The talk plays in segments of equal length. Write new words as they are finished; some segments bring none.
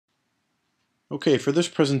Okay, for this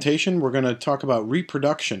presentation we're going to talk about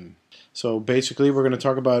reproduction. So basically we're going to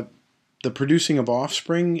talk about the producing of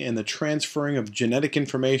offspring and the transferring of genetic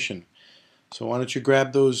information. So why don't you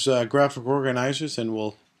grab those graphic organizers and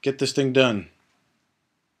we'll get this thing done.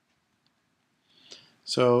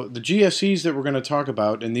 So the GSEs that we're going to talk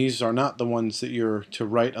about, and these are not the ones that you're to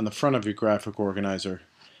write on the front of your graphic organizer.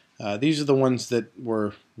 These are the ones that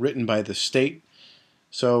were written by the state.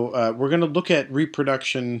 So we're going to look at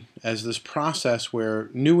reproduction as this process where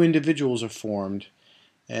new individuals are formed,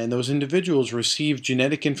 and those individuals receive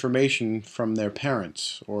genetic information from their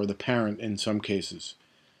parents, or the parent in some cases.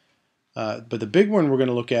 But the big one we're going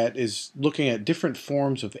to look at is looking at different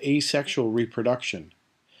forms of asexual reproduction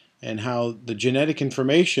and how the genetic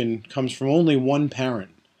information comes from only one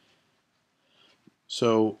parent.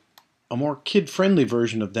 So a more kid-friendly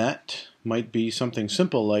version of that might be something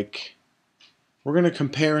simple like we're going to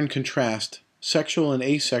compare and contrast sexual and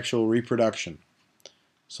asexual reproduction.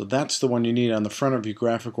 So that's the one you need on the front of your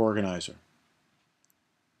graphic organizer.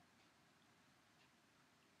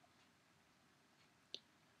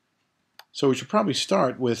 So we should probably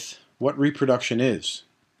start with what reproduction is.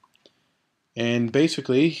 And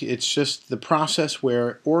basically it's just the process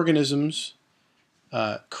where organisms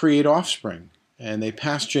create offspring and they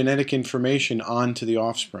pass genetic information on to the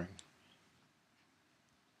offspring.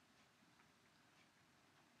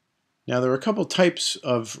 Now there are a couple types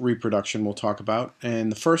of reproduction we'll talk about,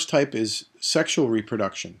 and the first type is sexual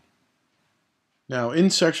reproduction. Now in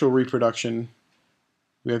sexual reproduction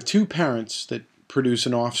we have two parents that produce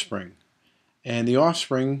an offspring, and the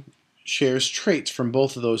offspring shares traits from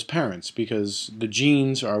both of those parents because the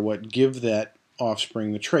genes are what give that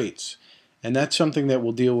offspring the traits, and that's something that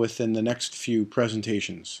we'll deal with in the next few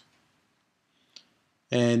presentations.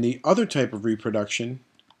 And the other type of reproduction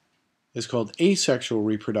is called asexual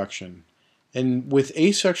reproduction. And with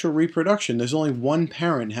asexual reproduction, there's only one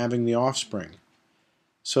parent having the offspring.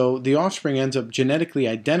 So the offspring ends up genetically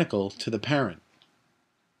identical to the parent.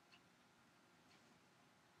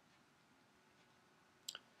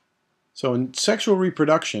 So in sexual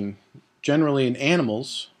reproduction, generally in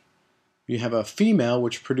animals, you have a female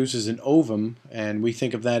which produces an ovum, and we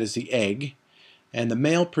think of that as the egg, and the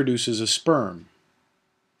male produces a sperm.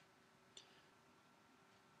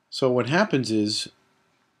 So what happens is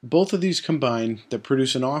both of these combine that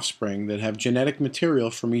produce an offspring that have genetic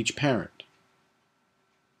material from each parent.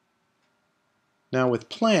 Now with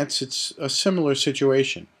plants it's a similar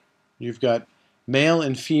situation. You've got male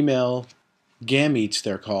and female gametes,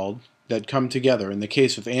 they're called, that come together. In the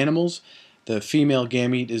case of animals, the female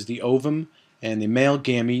gamete is the ovum and the male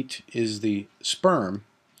gamete is the sperm.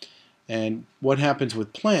 And what happens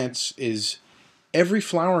with plants is every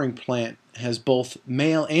flowering plant has both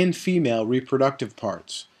male and female reproductive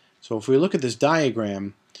parts. So if we look at this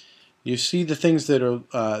diagram, you see the things that are,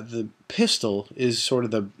 the pistil is sort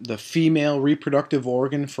of the female reproductive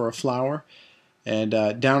organ for a flower. And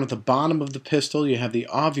down at the bottom of the pistil you have the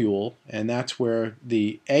ovule, and that's where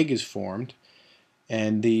the egg is formed.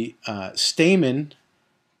 And the stamen,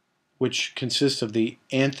 which consists of the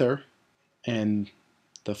anther and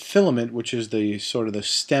the filament, which is the sort of the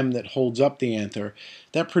stem that holds up the anther,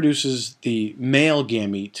 that produces the male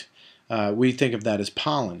gamete. We think of that as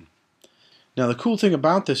pollen. Now the cool thing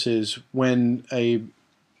about this is when a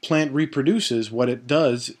plant reproduces, what it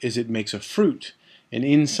does is it makes a fruit, and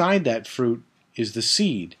inside that fruit is the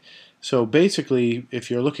seed. So basically,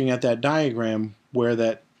 if you're looking at that diagram, where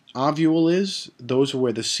that ovule is, those are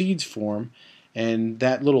where the seeds form, and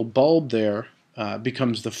that little bulb there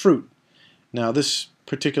becomes the fruit. Now this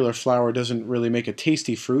particular flower doesn't really make a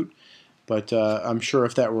tasty fruit, but I'm sure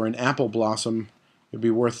if that were an apple blossom, it would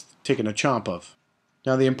be worth taking a chomp of.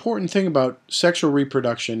 Now the important thing about sexual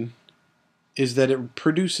reproduction is that it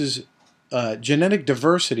produces genetic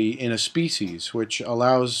diversity in a species, which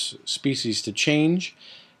allows species to change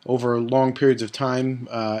over long periods of time,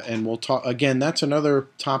 and we'll talk again. That's another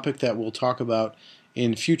topic that we'll talk about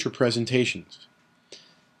in future presentations.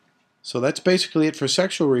 So that's basically it for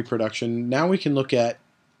sexual reproduction. Now we can look at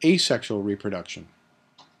asexual reproduction.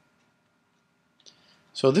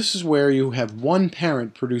 So this is where you have one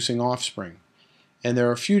parent producing offspring, and there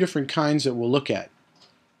are a few different kinds that we'll look at.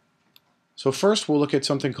 So first we'll look at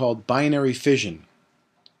something called binary fission.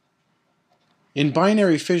 In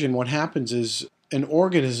binary fission, what happens is an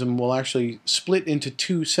organism will actually split into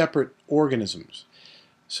two separate organisms.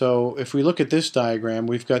 So if we look at this diagram,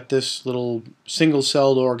 we've got this little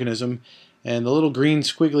single-celled organism, and the little green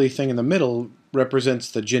squiggly thing in the middle represents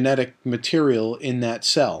the genetic material in that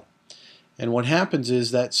cell. And what happens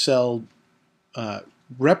is that cell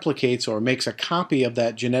replicates or makes a copy of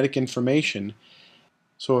that genetic information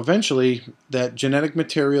So eventually that genetic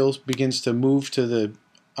material begins to move to the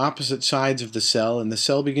opposite sides of the cell, and the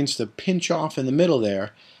cell begins to pinch off in the middle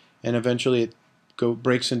there, and eventually it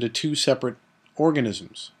breaks into two separate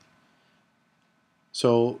organisms.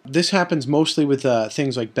 So this happens mostly with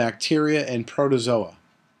things like bacteria and protozoa.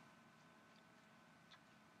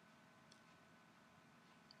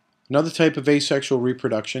 Another type of asexual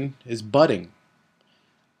reproduction is budding.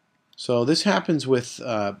 So this happens with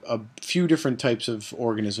a few different types of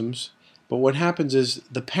organisms, but what happens is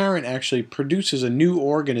the parent actually produces a new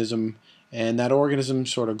organism, and that organism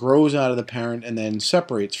sort of grows out of the parent and then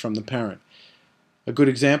separates from the parent. A good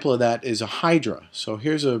example of that is a hydra. So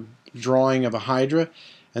here's a drawing of a hydra,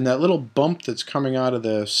 and that little bump that's coming out of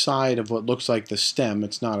the side of what looks like the stem,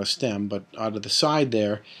 it's not a stem, but out of the side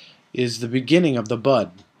there, is the beginning of the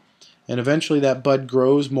bud. And eventually that bud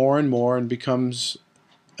grows more and more and becomes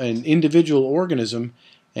an individual organism,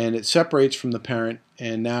 and it separates from the parent,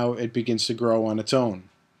 and now it begins to grow on its own.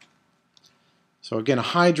 So again, a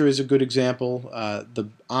hydra is a good example. The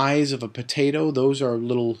eyes of a potato, those are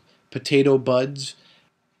little potato buds.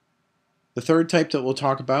 The third type that we'll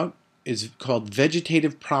talk about is called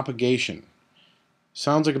vegetative propagation.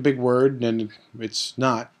 Sounds like a big word, and it's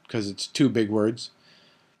not, because it's two big words.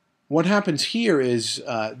 What happens here is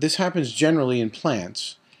this happens generally in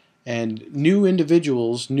plants, and new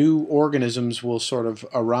individuals, new organisms will sort of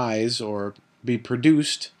arise or be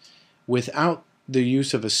produced without the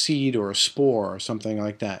use of a seed or a spore or something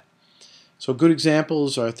like that. So good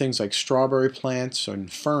examples are things like strawberry plants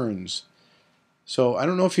and ferns. So I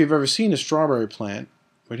don't know if you've ever seen a strawberry plant,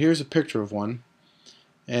 but here's a picture of one.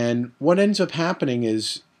 And what ends up happening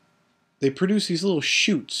is they produce these little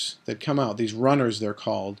shoots that come out, these runners they're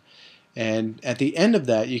called. And at the end of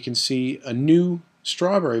that you can see a new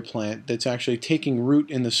strawberry plant that's actually taking root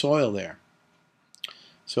in the soil there.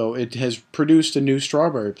 So it has produced a new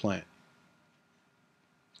strawberry plant.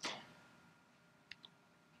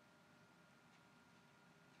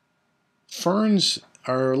 Ferns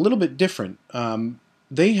are a little bit different.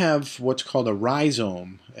 They have what's called a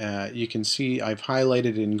rhizome. You can see I've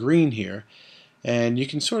highlighted in green here, and you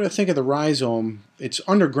can sort of think of the rhizome, it's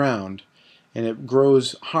underground and it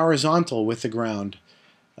grows horizontal with the ground.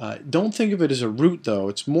 Don't think of it as a root though,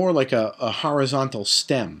 it's more like a horizontal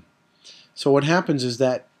stem. So what happens is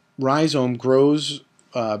that rhizome grows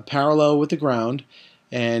parallel with the ground,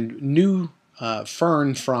 and new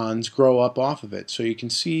fern fronds grow up off of it. So you can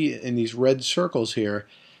see in these red circles here,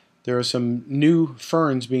 there are some new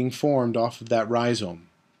ferns being formed off of that rhizome.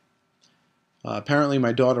 Apparently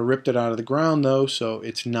my daughter ripped it out of the ground though, so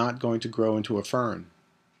it's not going to grow into a fern.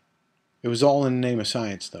 It was all in the name of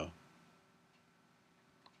science though.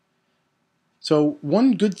 So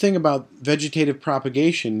one good thing about vegetative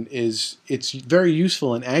propagation is it's very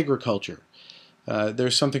useful in agriculture.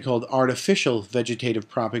 There's something called artificial vegetative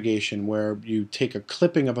propagation, where you take a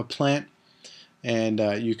clipping of a plant, and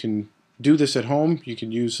you can do this at home. You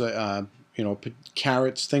can use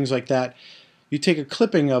carrots, things like that. You take a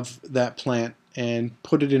clipping of that plant and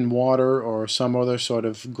put it in water or some other sort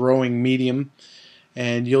of growing medium,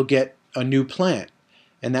 and you'll get a new plant.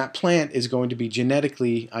 And that plant is going to be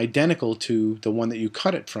genetically identical to the one that you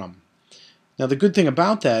cut it from. Now the good thing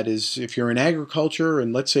about that is if you're in agriculture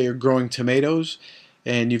and let's say you're growing tomatoes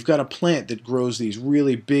and you've got a plant that grows these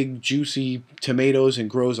really big juicy tomatoes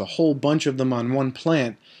and grows a whole bunch of them on one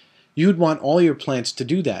plant, you'd want all your plants to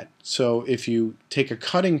do that. So if you take a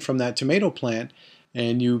cutting from that tomato plant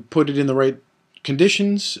and you put it in the right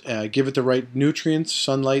conditions, give it the right nutrients,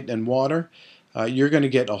 sunlight and water, you're going to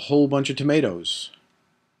get a whole bunch of tomatoes.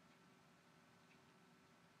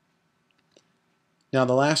 Now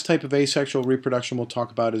the last type of asexual reproduction we'll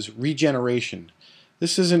talk about is regeneration.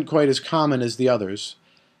 This isn't quite as common as the others.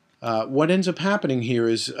 What ends up happening here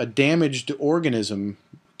is a damaged organism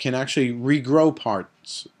can actually regrow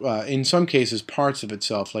parts, in some cases parts of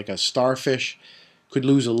itself, like a starfish could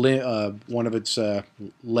lose one of its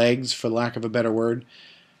legs, for lack of a better word,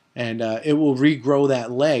 and it will regrow that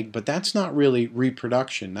leg, but that's not really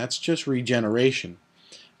reproduction, that's just regeneration.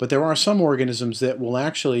 But there are some organisms that will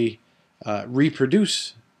actually can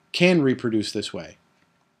reproduce this way.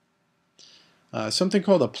 Something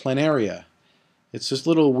called a planaria. It's this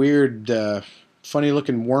little weird, funny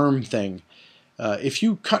looking worm thing. If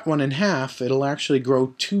you cut one in half, it'll actually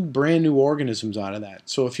grow two brand new organisms out of that.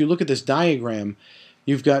 So if you look at this diagram,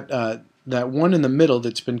 you've got that one in the middle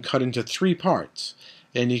that's been cut into three parts.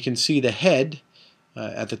 And you can see the head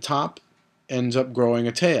at the top ends up growing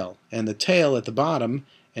a tail, and the tail at the bottom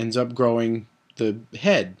ends up growing the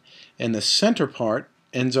head, and the center part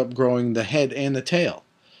ends up growing the head and the tail.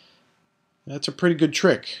 That's a pretty good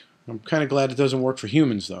trick. I'm kind of glad it doesn't work for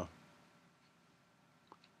humans, though.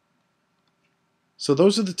 So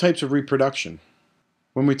those are the types of reproduction.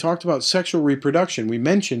 When we talked about sexual reproduction, we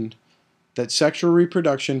mentioned that sexual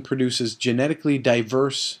reproduction produces genetically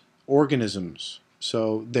diverse organisms.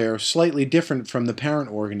 So they're slightly different from the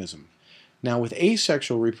parent organism. Now with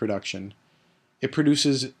asexual reproduction, it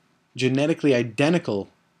produces genetically identical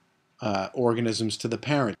organisms to the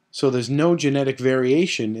parent. So there's no genetic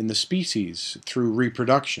variation in the species through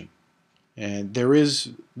reproduction. And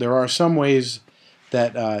there are some ways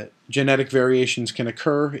that genetic variations can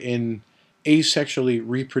occur in asexually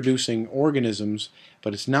reproducing organisms,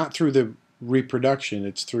 but it's not through the reproduction,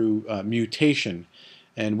 it's through mutation.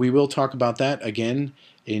 And we will talk about that again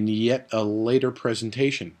in yet a later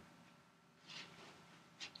presentation.